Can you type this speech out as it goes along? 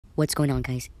What's going on,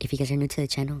 guys? If you guys are new to the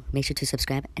channel, make sure to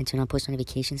subscribe and turn on post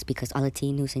notifications because all the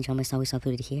tea news and drama is always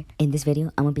uploaded here. In this video,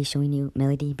 I'm gonna be showing you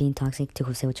Melody being toxic to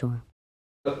Jose Ochoa.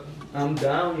 I'm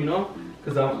down, you know,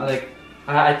 because I'm like,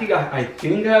 I think I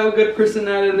have a good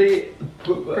personality.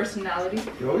 Personality?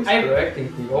 You're always correcting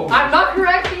me. I'm not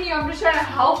correcting you. I'm just trying to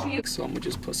help you. So I'm gonna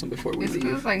just put some before we It's leave.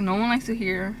 because like no one likes to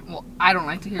hear. Well, I don't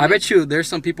like to hear. I bet you there's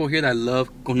some people here that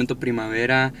love Conjunto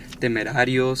Primavera,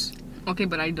 Temerarios. Okay,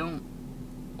 but I don't.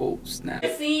 Oh snap!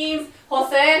 It seems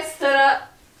Jose stood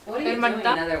up. What are you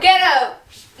doing? Get up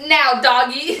now,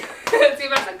 doggy. Si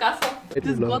me hace caso.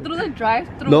 Just go through the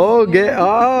drive-thru. No, get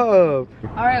up.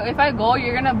 All right, if I go,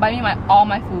 you're gonna buy me all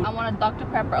my food. I want a Dr.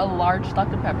 Pepper, a large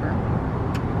Dr. Pepper,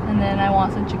 and then I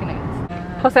want some chicken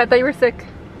nuggets. Jose, I thought you were sick.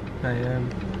 I am.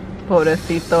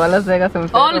 Pobrecito, a Las Vegas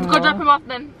enfermo. Oh, let's go drop him off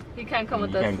then. He can't come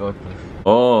with us. Can't go with us.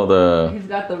 Oh, He's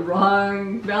got the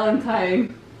wrong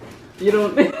Valentine. You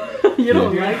don't. You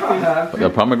don't like it. the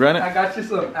pomegranate? I got you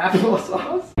some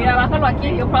applesauce. Yeah, bájalo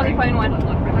aquí. You'll probably find one.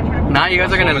 Now you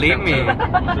guys are gonna leave me.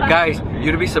 Guys,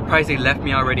 you'd be surprised they left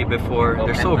me already before.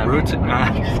 They're so rude to me.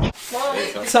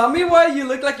 Tell me why you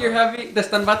look like you're having the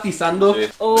están batizando.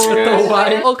 Oh,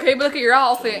 why? okay, but look at your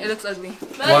outfit. It looks ugly.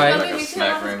 Why?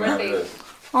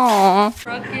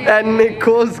 Aww. And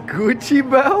Nicole's Gucci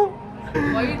belt?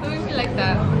 Why are you doing me like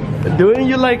that? Doing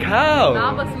you like how?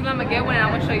 Nah, but soon I'm gonna get one and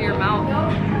I'm gonna show your mouth.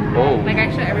 Oh. Like I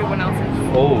show everyone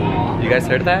else's. Oh. You guys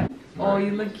heard that? Oh,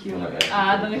 you look cute.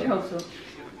 Don't get your hopes up.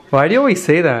 Why do you always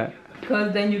say that?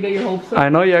 Because then you get your hopes up. I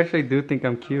know you actually do think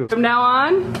I'm cute. From now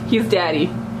on, he's daddy.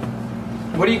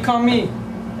 What do you call me?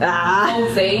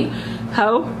 Jose.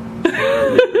 How?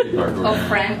 Oh,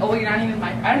 friend. Oh, you're not even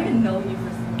my friend. I don't even know you.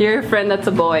 You're a friend that's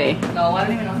a boy. No, I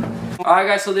don't even know. Alright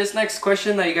guys, so this next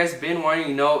question that you guys been wanting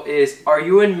to know is, are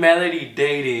you and Melody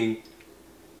dating?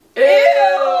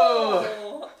 Ew!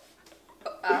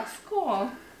 Asco.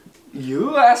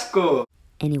 You asco.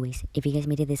 Anyways, if you guys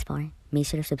made it this far, make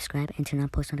sure to subscribe and turn on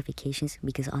post notifications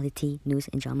because all the tea news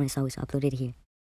and drama is always uploaded here.